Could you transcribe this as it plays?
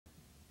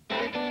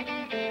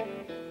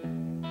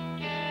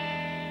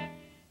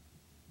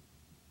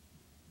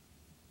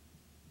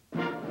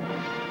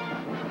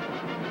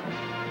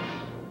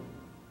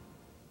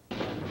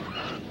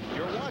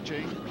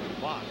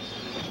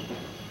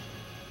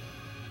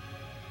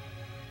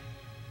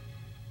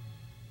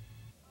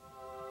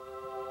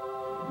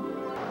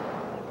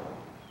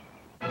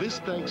This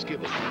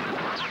Thanksgiving,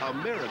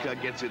 America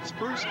gets its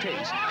first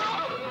taste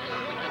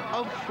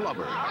of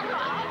flubber.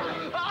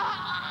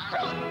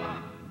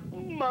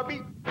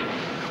 Mommy.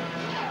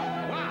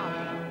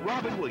 Wow.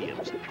 Robin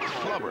Williams,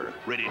 Flubber,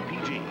 rated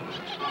PG.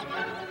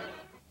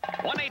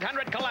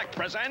 1-800-COLLECT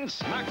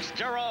presents Max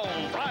Jerome,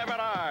 Private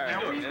Eye.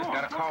 Now, where you going?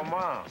 Gotta call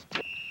Mom.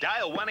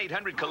 Dial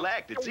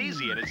 1-800-COLLECT. It's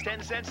easy and it's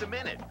 10 cents a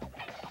minute.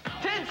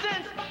 10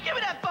 cents? Give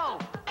me that phone.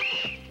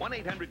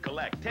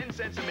 1-800-COLLECT. 10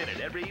 cents a minute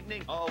every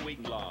evening, all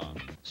week long.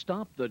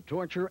 Stop the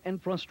torture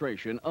and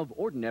frustration of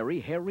ordinary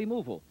hair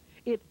removal.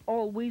 It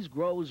always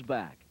grows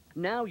back.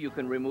 Now you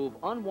can remove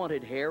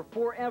unwanted hair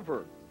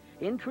forever.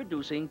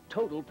 Introducing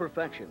Total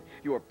Perfection,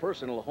 your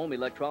personal home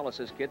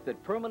electrolysis kit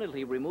that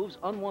permanently removes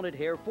unwanted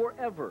hair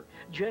forever,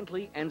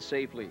 gently and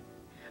safely.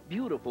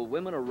 Beautiful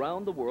women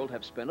around the world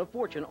have spent a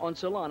fortune on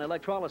salon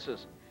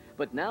electrolysis.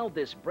 But now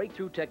this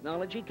breakthrough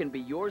technology can be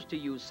yours to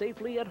use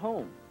safely at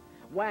home.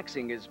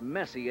 Waxing is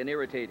messy and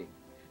irritating.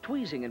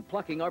 Tweezing and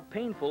plucking are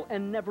painful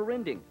and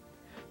never-ending.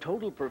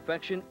 Total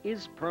Perfection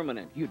is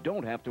permanent. You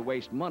don't have to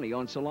waste money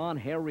on salon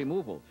hair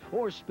removal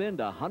or spend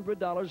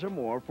 $100 or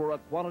more for a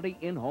quality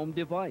in-home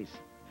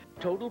device.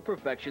 Total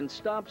Perfection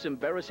stops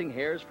embarrassing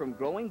hairs from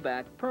growing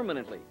back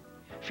permanently.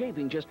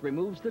 Shaving just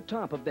removes the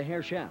top of the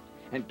hair shaft,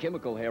 and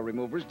chemical hair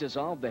removers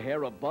dissolve the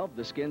hair above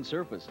the skin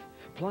surface.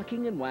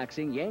 Plucking and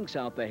waxing yanks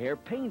out the hair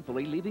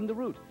painfully, leaving the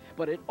root,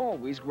 but it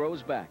always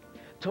grows back.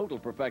 Total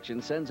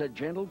Perfection sends a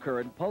gentle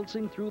current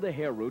pulsing through the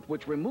hair root,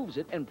 which removes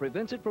it and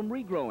prevents it from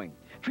regrowing.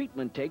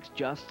 Treatment takes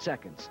just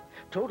seconds.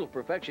 Total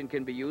Perfection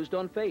can be used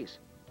on face,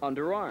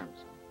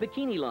 underarms,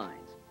 bikini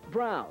lines,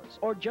 brows,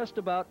 or just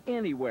about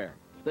anywhere.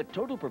 The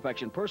Total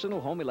Perfection Personal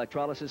Home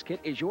Electrolysis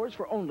Kit is yours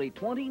for only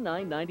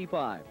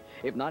 $29.95.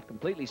 If not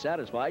completely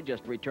satisfied,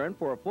 just return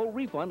for a full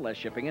refund, less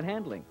shipping and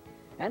handling.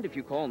 And if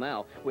you call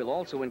now, we'll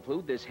also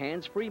include this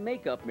hands-free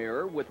makeup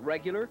mirror with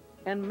regular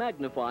and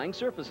magnifying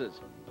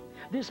surfaces.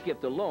 This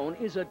gift alone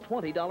is a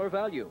 $20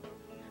 value.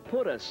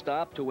 Put a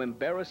stop to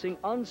embarrassing,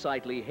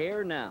 unsightly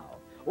hair now.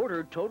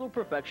 Order Total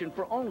Perfection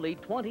for only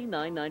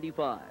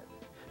 $29.95.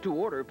 To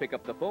order, pick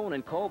up the phone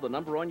and call the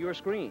number on your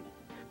screen.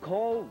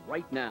 Call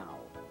right now.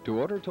 To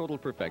order Total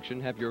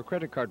Perfection, have your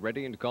credit card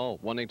ready and call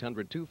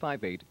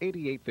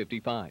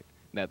 1-800-258-8855.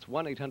 That's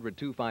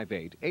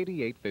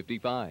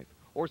 1-800-258-8855.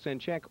 Or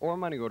send check or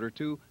money order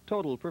to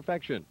Total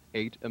Perfection,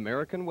 8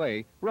 American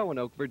Way,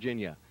 Roanoke,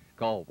 Virginia.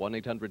 Call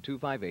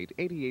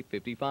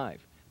 1-800-258-8855.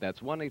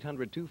 That's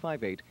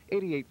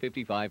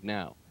 1-800-258-8855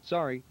 now.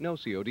 Sorry, no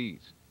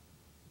CODs.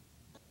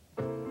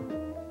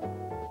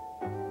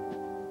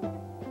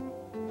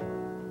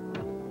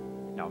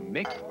 Now,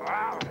 Mick.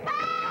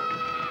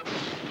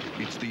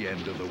 It's the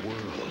end of the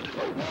world.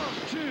 1,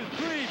 2,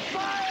 3,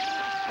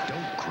 fire!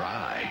 Don't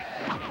cry.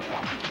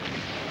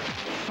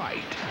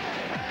 Fight.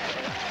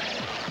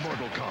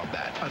 Mortal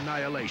Kombat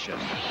Annihilation.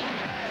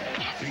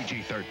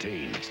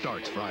 PG-13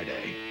 starts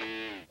Friday.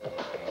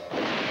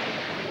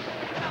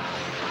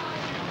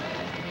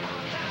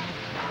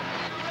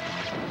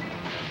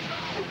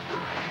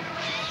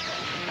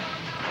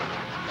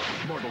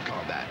 Mortal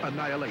Kombat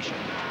Annihilation.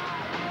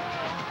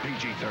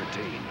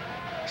 PG-13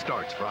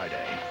 starts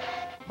Friday.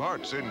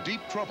 Bart's in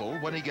deep trouble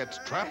when he gets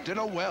trapped in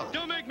a well.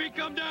 Don't make me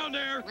come down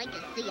there. Like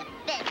to see a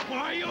fit.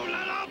 Why you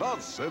let up? The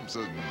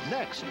Simpsons.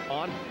 Next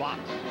on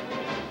Fox.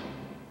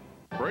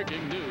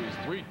 Breaking news,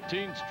 3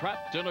 teens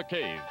trapped in a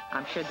cave.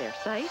 I'm sure they're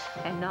safe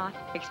and not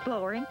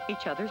exploring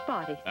each other's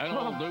bodies. And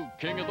all new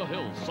King of the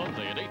Hills,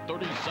 Sunday at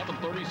 8:30,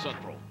 7:30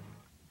 Central.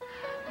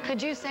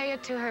 Could you say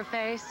it to her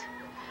face?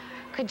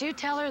 Could you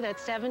tell her that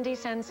 70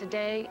 cents a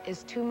day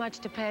is too much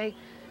to pay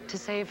to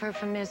save her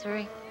from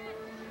misery?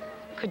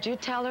 Could you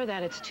tell her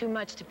that it's too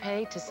much to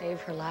pay to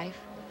save her life?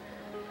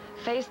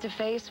 Face to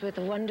face with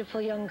a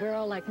wonderful young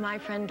girl like my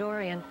friend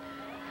Dorian,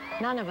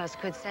 none of us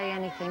could say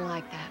anything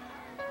like that.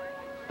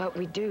 But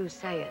we do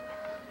say it.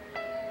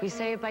 We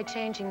say it by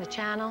changing the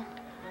channel.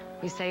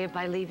 We say it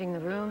by leaving the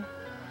room.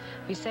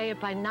 We say it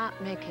by not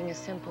making a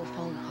simple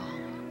phone call.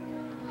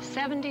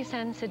 70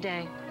 cents a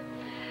day.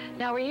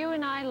 Now, where you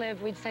and I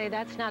live, we'd say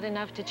that's not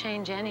enough to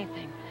change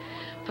anything.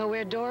 But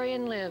where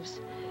Dorian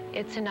lives,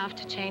 it's enough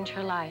to change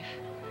her life.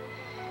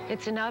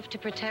 It's enough to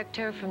protect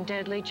her from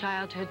deadly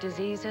childhood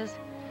diseases,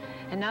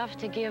 enough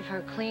to give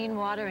her clean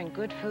water and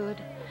good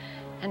food,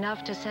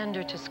 enough to send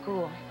her to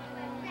school.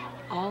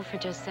 All for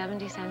just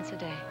 70 cents a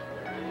day.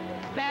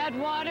 Bad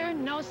water,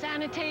 no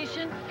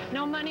sanitation,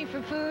 no money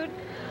for food.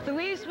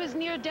 Luis was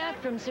near death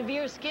from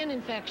severe skin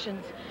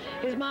infections.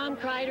 His mom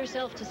cried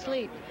herself to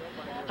sleep.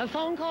 A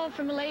phone call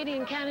from a lady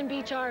in Cannon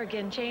Beach,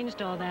 Oregon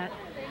changed all that.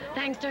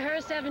 Thanks to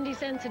her 70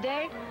 cents a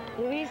day,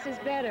 Luis is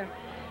better.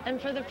 And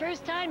for the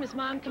first time, his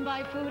mom can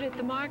buy food at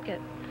the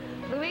market.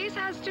 Luis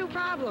has 2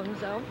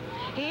 problems, though.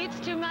 He eats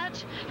too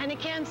much, and he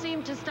can't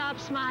seem to stop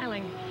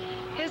smiling.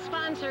 His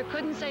sponsor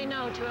couldn't say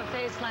no to a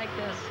face like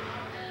this.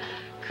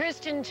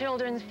 Christian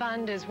Children's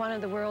Fund is one of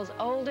the world's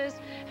oldest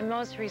and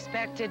most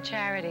respected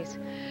charities.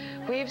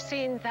 We've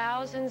seen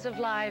thousands of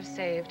lives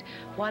saved,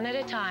 one at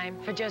a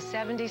time, for just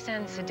 70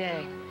 cents a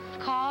day.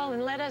 Call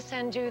and let us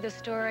send you the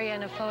story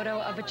and a photo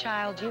of a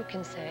child you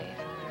can save.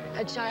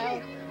 A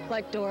child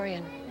like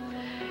Dorian.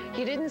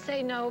 He didn't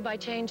say no by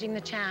changing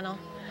the channel.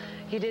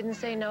 He didn't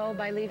say no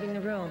by leaving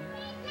the room.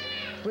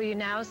 Will you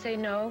now say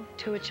no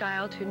to a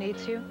child who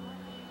needs you?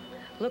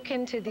 Look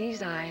into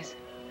these eyes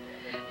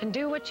and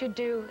do what you'd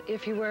do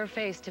if you were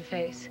face to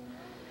face.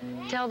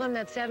 Tell them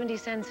that 70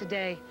 cents a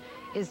day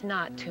is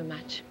not too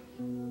much.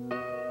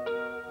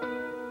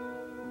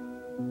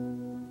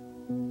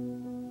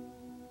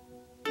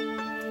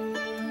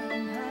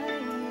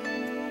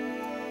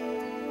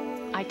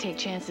 I take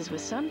chances with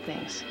some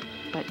things,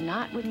 but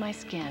not with my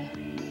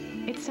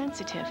skin. It's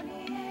sensitive.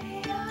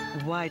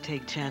 Why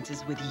take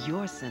chances with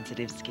your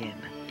sensitive skin?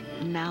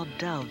 Now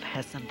Dove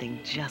has something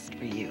just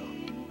for you.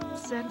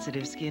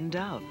 Sensitive Skin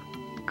Dove.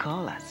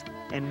 Call us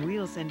and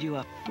we'll send you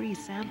a free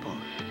sample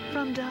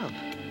from Dove,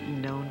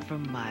 known for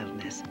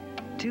mildness.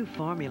 2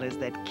 formulas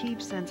that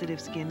keep sensitive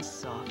skin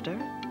softer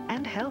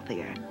and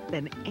healthier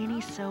than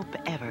any soap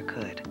ever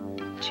could.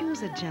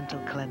 Choose a gentle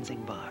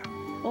cleansing bar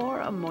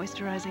or a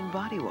moisturizing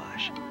body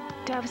wash.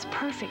 Dove's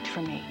perfect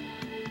for me.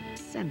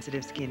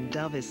 Sensitive Skin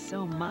Dove is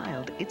so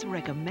mild, it's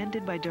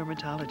recommended by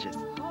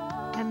dermatologists.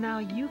 And now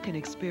you can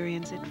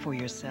experience it for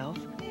yourself,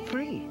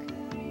 free.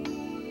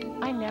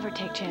 I never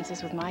take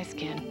chances with my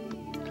skin.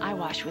 I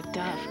wash with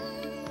Dove.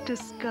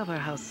 Discover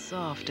how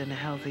soft and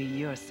healthy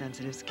your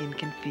sensitive skin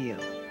can feel.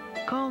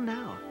 Call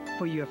now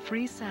for your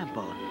free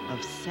sample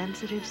of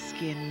Sensitive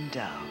Skin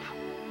Dove.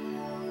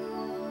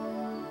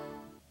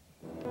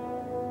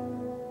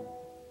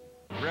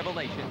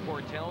 Revelation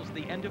foretells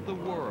the end of the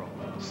world.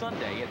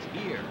 Sunday, it's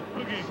here.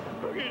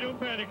 Okay, don't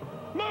panic.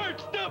 Mark,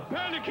 stop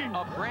panicking!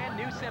 A brand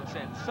new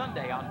Simpsons,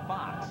 Sunday on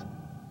Fox.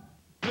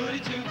 Goody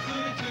two,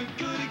 goody two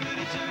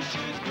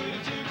shoes. Goody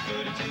two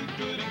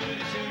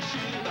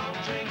shoes. Don't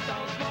drink,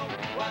 don't smoke.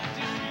 What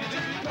do you do?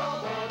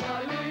 Call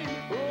Eileen.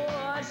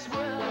 Oh, I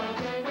swear,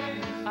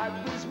 baby, at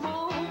this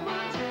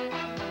moment,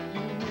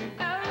 you need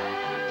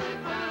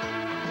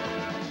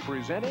everybody.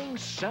 Presenting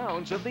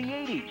Sounds of the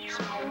 80s.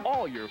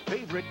 All your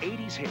favorite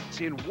 80s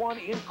hits in one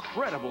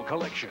incredible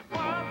collection.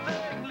 One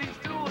thing leads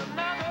to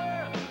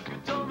another. You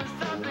told me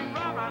something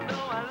wrong. I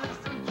know I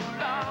listened too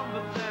long,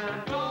 but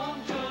then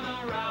don't turn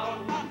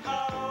around.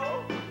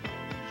 Uh-oh.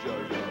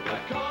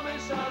 There come a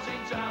stars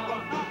in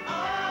town.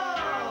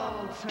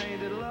 Uh-oh.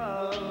 Tainted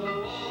love.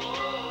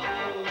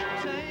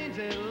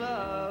 Tainted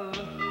love.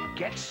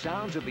 Get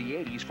Sounds of the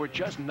 80s for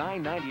just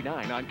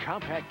 $9.99 on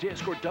compact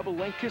disc or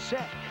double-length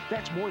cassette.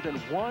 That's more than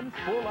 1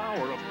 full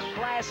hour of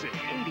classic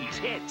 80s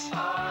hits.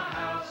 Our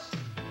house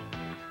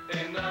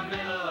in the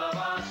middle of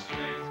our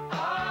street.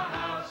 Our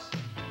house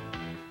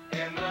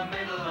in the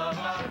middle of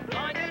our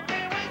blinded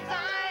me with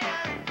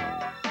science.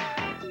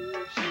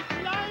 She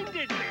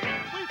blinded me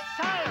with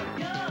science.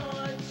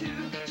 You're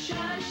too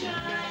shy,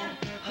 shy.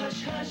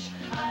 Hush, hush,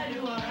 I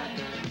do I.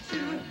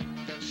 Too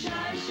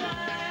shy,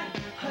 shy.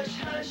 Hush,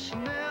 hush.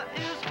 There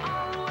is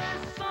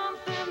always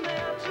something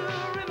there to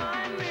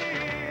remind me.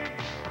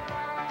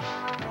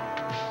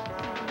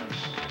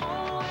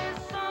 Always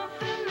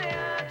something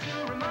there to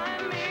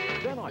remind me.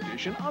 Then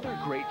audition other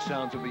great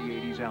Sounds of the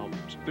 80s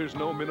albums. There's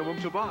no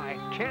minimum to buy.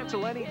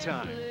 Cancel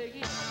anytime.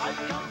 I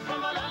come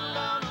from a land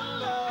down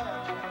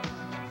under.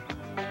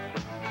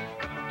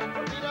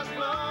 Read us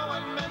flow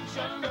and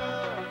mention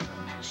her.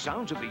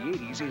 Sounds of the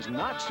 80s is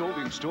not sold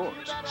in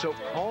stores, so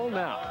call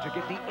now to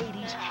get the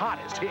 80s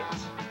hottest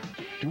hits.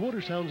 To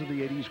order Sounds of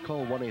the 80s,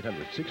 call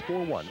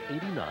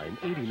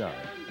 1-800-641-8989.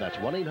 That's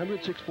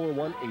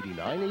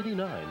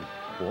 1-800-641-8989.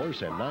 Or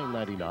send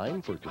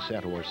 $9.99 for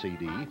cassette or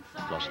CD,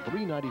 plus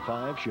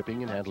 $3.95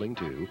 shipping and handling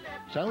to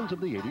Sounds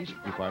of the 80s,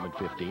 Department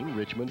 15,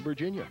 Richmond,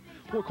 Virginia.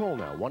 Or call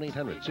now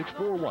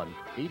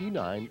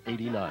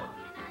 1-800-641-8989.